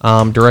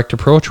direct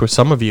approach with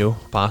some of you,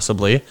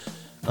 possibly.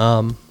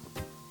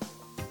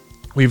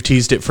 We've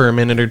teased it for a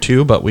minute or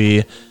two, but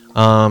we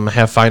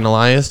have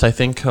finalized, I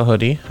think, a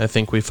hoodie. I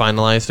think we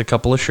finalized a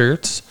couple of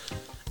shirts.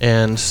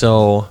 And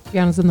so...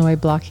 Fiona in the way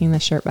blocking the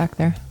shirt back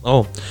there.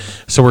 Oh,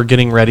 so we're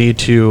getting ready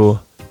to...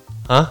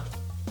 Huh?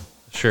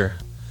 Sure.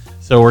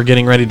 So we're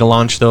getting ready to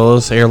launch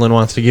those. Erin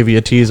wants to give you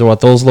a tease of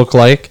what those look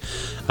like.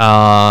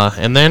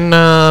 And then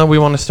we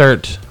want to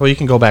start... Well, you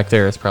can go back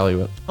there. It's probably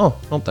what... Oh,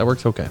 nope, that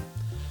works okay.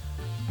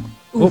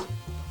 Oh.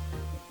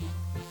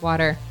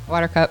 Water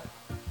cup.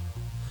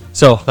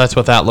 So that's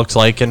what that looks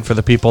like. And for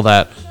the people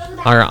that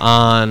are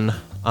on...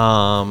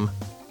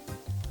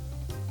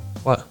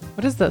 What?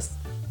 What is this?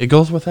 It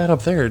goes with that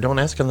up there. Don't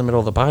ask in the middle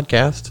of the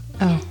podcast.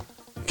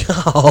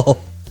 Oh.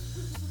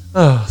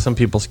 Oh, some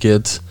people's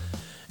kids.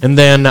 And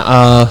then,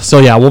 so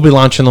yeah, we'll be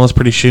launching those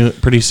pretty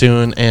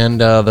soon.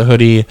 And the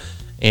hoodie,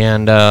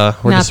 and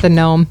we're Not the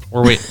gnome.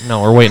 We're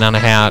waiting on a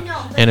hat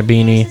and a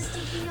beanie.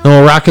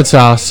 No, rocket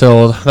sauce.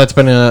 So that's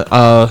been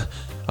a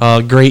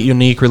great,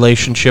 unique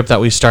relationship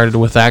that we started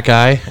with that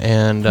guy,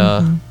 and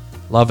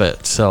love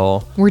it.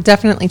 So We're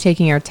definitely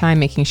taking our time,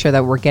 making sure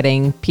that we're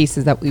getting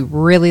pieces that we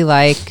really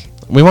like.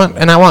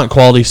 I want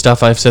quality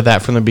stuff. I've said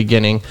that from the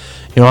beginning.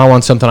 You know, I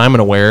want something I'm going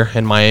to wear,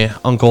 and my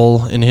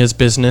uncle in his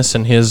business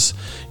and his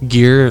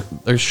gear,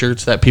 there's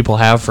shirts that people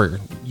have for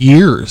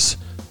years,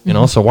 you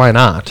know, so why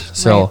not?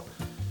 So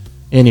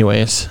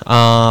anyways,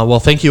 well,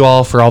 thank you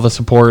all for all the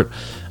support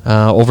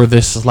over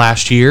this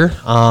last year.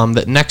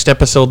 The next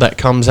episode that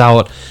comes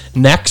out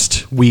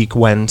next week,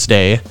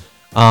 Wednesday,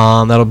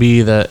 that'll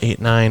be the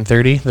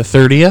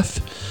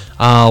 30th.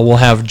 We'll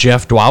have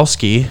Jeff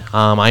Dwowski.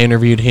 I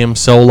interviewed him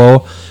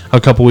solo a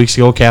couple weeks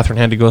ago. Catherine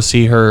had to go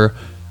see her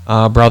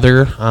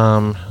brother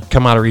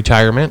come out of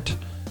retirement,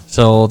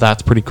 so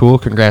that's pretty cool.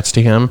 Congrats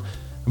to him.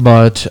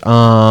 But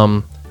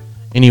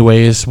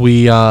anyways,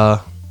 he's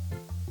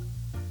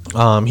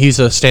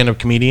a stand-up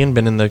comedian,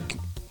 been in the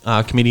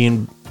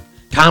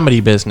comedy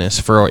business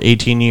for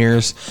 18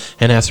 years,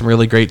 and has some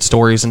really great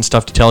stories and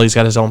stuff to tell. He's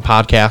got his own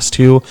podcast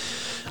too.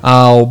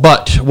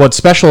 But what's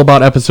special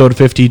about episode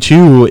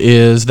 52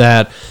 is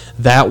that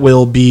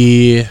will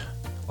be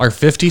our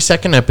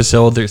 52nd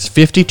episode. There's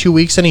 52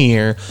 weeks in a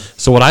year.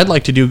 So what I'd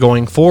like to do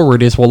going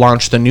forward is we'll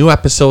launch the new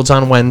episodes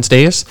on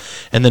Wednesdays,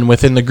 and then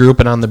within the group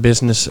and on the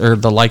business or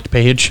the liked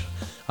page,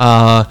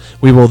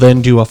 we will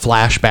then do a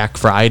flashback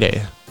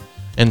Friday.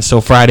 And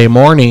so Friday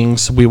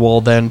mornings we will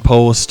then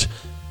post.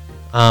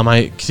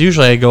 Cause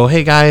usually I go,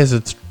 hey guys,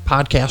 it's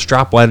podcast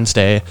drop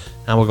Wednesday,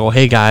 and we'll go,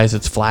 hey guys,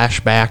 it's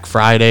flashback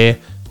Friday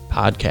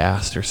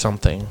podcast or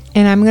something.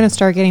 And I'm going to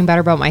start getting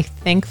better about my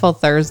Thankful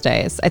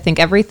Thursdays. I think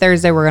every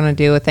Thursday we're going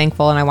to do a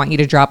thankful, and I want you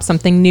to drop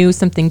something new,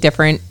 something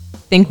different,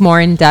 think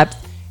more in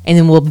depth, and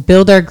then we'll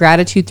build our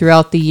gratitude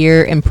throughout the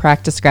year and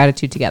practice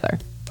gratitude together.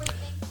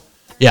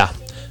 Yeah.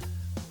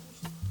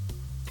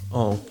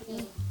 Oh.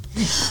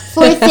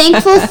 For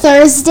Thankful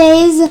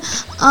Thursdays,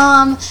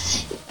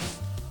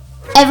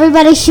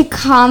 everybody should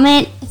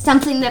comment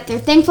something that they're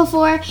thankful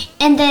for,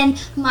 and then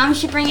Mom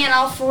should bring in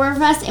all four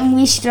of us, and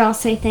we should all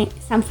say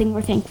something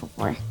we're thankful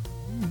for.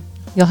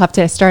 You'll have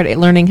to start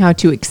learning how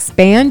to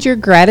expand your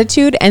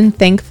gratitude and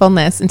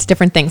thankfulness into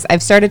different things.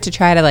 I've started to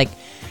try to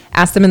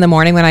ask them in the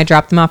morning when I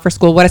drop them off for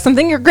school, what is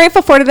something you're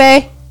grateful for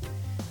today?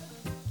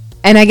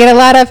 And I get a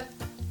lot of,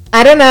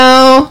 I don't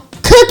know.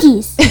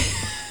 Cookies.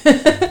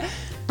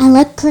 I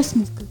like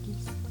Christmas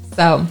cookies.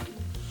 So.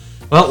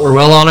 Well, we're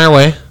well on our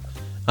way.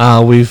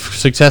 We've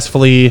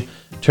successfully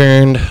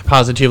turned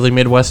Positively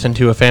Midwest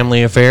into a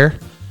family affair.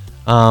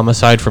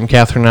 Aside from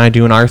Catherine and I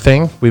doing our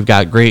thing, we've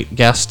got great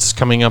guests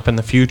coming up in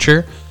the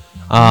future.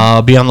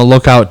 Be on the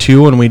lookout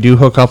too when we do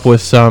hook up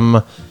with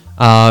some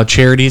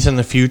charities in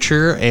the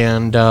future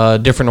and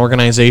different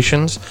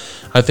organizations.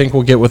 I think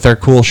we'll get with our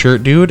cool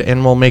shirt dude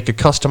and we'll make a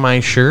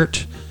customized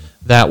shirt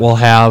that will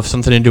have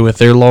something to do with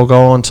their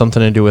logo and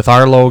something to do with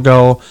our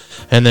logo,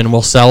 and then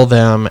we'll sell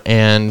them,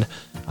 and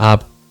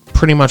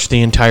pretty much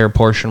the entire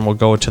portion will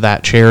go to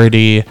that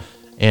charity,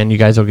 and you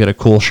guys will get a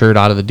cool shirt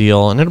out of the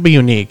deal, and it'll be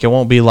unique. It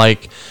won't be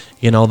like,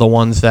 the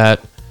ones that,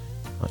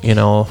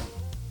 Don't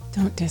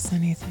diss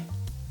anything.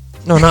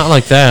 No, not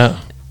like that,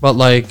 but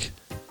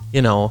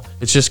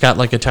it's just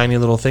got a tiny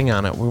little thing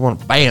on it. We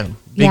want, bam,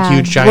 big,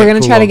 huge, giant. We're going to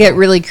cool try to logo. get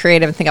really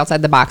creative and think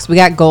outside the box. We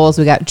got goals.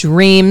 We got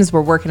dreams.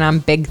 We're working on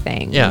big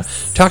things. Yeah.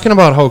 Talking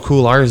about how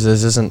cool ours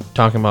is isn't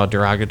talking about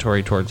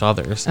derogatory towards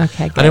others.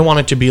 Okay, good. I didn't want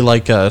it to be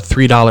like a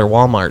 $3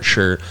 Walmart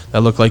shirt that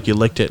looked like you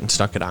licked it and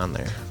stuck it on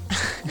there.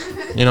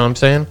 You know what I'm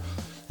saying?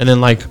 And then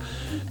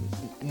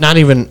not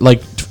even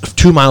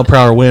 2 mile per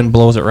hour wind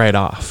blows it right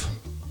off,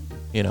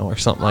 or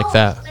something like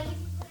that.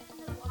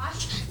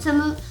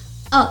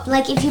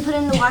 If you put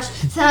in the wash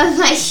some of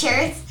my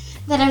shirts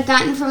that I've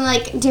gotten from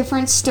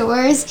different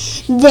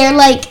stores, their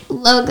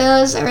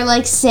logos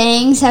or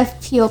sayings have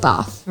peeled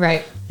off.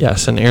 Right.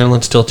 Yes, and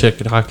Erilyn's still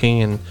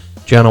TikToking, and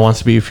Gianna wants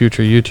to be a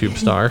future YouTube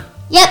star.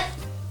 Yep.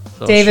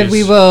 So David,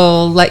 we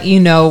will let you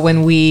know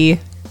when we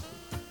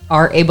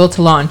are able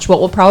to launch. What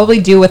we'll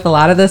probably do with a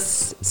lot of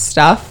this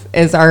stuff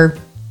is our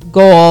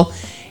goal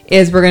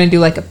is we're going to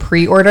do a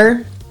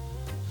pre-order.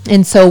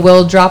 And so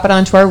we'll drop it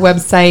onto our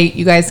website.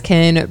 You guys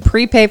can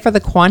prepay for the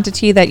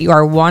quantity that you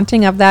are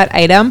wanting of that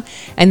item.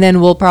 And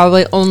then we'll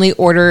probably only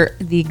order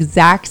the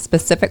exact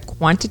specific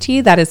quantity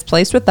that is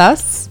placed with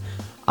us.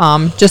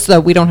 Just so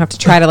that we don't have to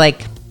try to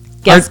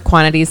guess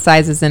quantities,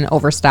 sizes, and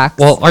overstocks.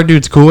 Well, our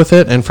dude's cool with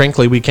it, and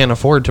frankly, we can't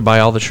afford to buy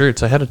all the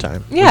shirts ahead of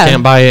time. Yeah. We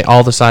can't buy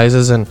all the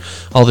sizes and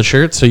all the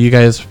shirts, so you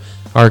guys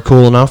are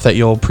cool enough that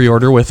you'll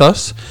pre-order with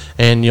us,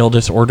 and you'll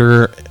just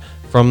order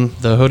from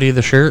the hoodie,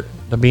 the shirt,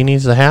 the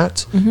beanies, the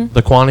hats,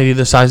 the quantity,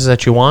 the sizes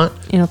that you want.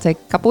 It'll take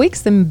a couple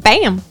weeks, then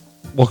bam.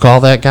 We'll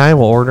call that guy,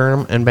 we'll order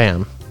him, and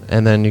bam.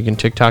 And then you can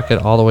TikTok it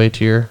all the way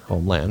to your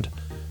homeland.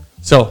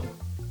 So,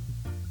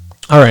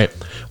 all right.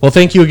 Well,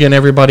 thank you again,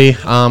 everybody.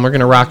 We're going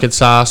to rocket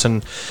sauce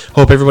and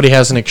hope everybody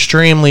has an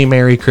extremely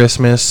Merry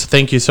Christmas.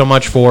 Thank you so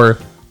much for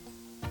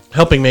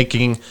helping make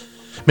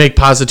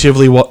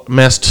Positively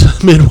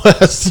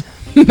Midwest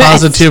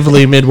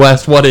Positively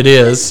Midwest what it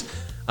is.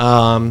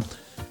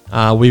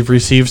 We've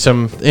received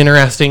some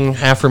interesting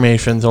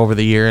affirmations over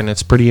the year, and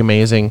it's pretty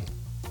amazing.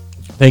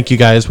 Thank you,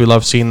 guys. We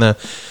love seeing the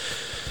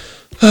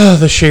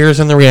the shares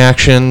and the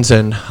reactions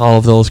and all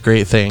of those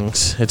great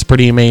things. It's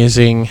pretty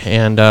amazing,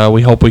 and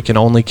we hope we can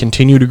only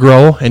continue to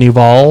grow and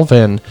evolve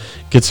and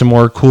get some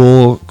more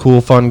cool,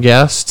 fun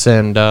guests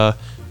and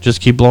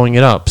just keep blowing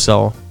it up.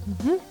 So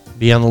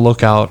be on the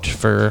lookout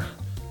for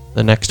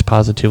the next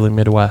Positively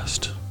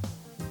Midwest.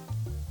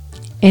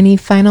 Any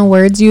final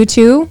words, you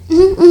two?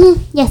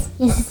 Yes.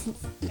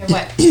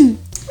 What?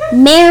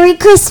 Merry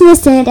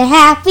Christmas and a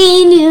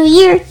Happy New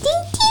Year. Ding,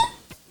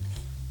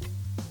 ding.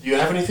 Do you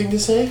have anything to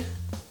say?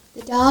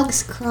 The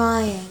dog's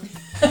crying.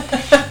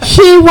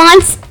 She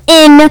wants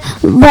in,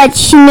 but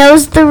she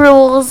knows the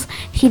rules.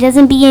 She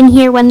doesn't be in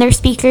here when there's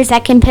speakers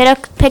that can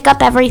pick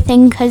up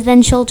everything, because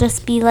then she'll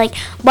just be like,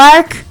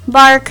 bark,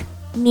 bark,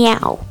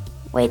 meow.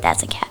 Wait,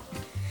 that's a cat.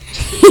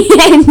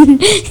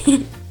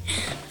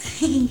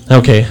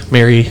 Okay,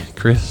 Merry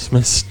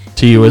Christmas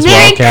to you as Merry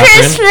well,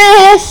 Catherine.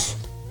 Christmas!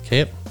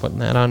 Okay, putting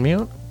that on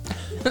mute.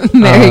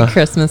 Merry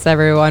Christmas,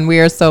 everyone. We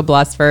are so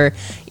blessed for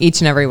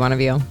each and every one of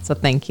you. So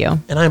thank you.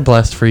 And I'm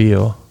blessed for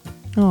you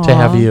to Aw.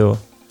 have you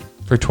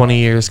for 20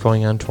 years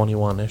going on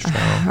 21-ish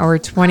now. Our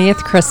 20th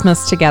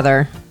Christmas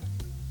together.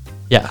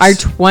 Yes. Our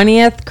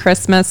 20th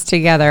Christmas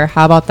together.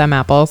 How about them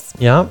apples?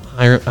 Yep.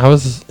 I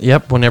was,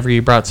 whenever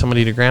you brought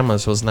somebody to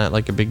grandma's, wasn't that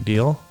like a big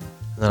deal?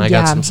 And then I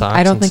got some socks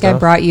I don't and think I stuff.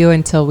 brought you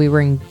until we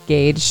were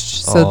engaged.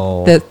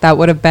 So Oh. that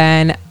would have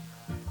been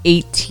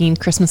 18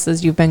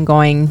 Christmases you've been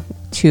going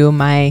to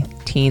my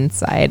teen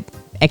side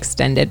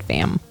extended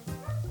fam.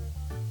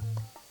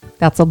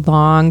 That's a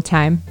long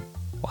time.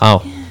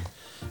 Wow.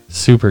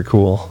 Super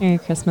cool. Merry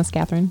Christmas,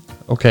 Catherine.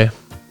 Okay.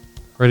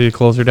 Ready to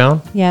close her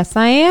down? Yes,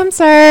 I am,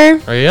 sir.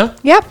 Are you?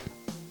 Yep.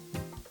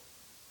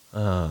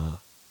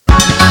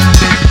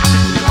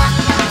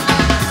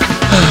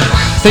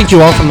 Thank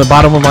you all from the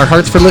bottom of our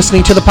hearts for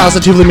listening to the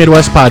Positively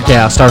Midwest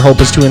podcast. Our hope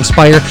is to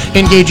inspire,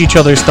 engage each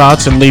other's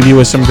thoughts, and leave you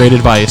with some great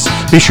advice.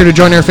 Be sure to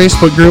join our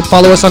Facebook group.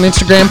 Follow us on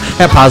Instagram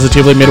at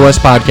Positively Midwest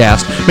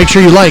Podcast. Make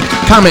sure you like,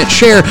 comment,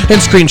 share, and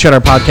screenshot our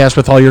podcast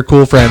with all your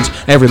cool friends.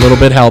 Every little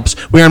bit helps.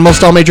 We are on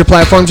most all major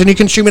platforms, and you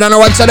can stream it on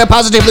our website at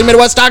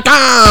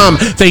PositivelyMidwest.com.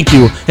 Thank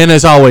you, and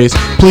as always,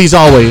 please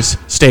always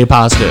stay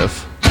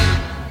positive.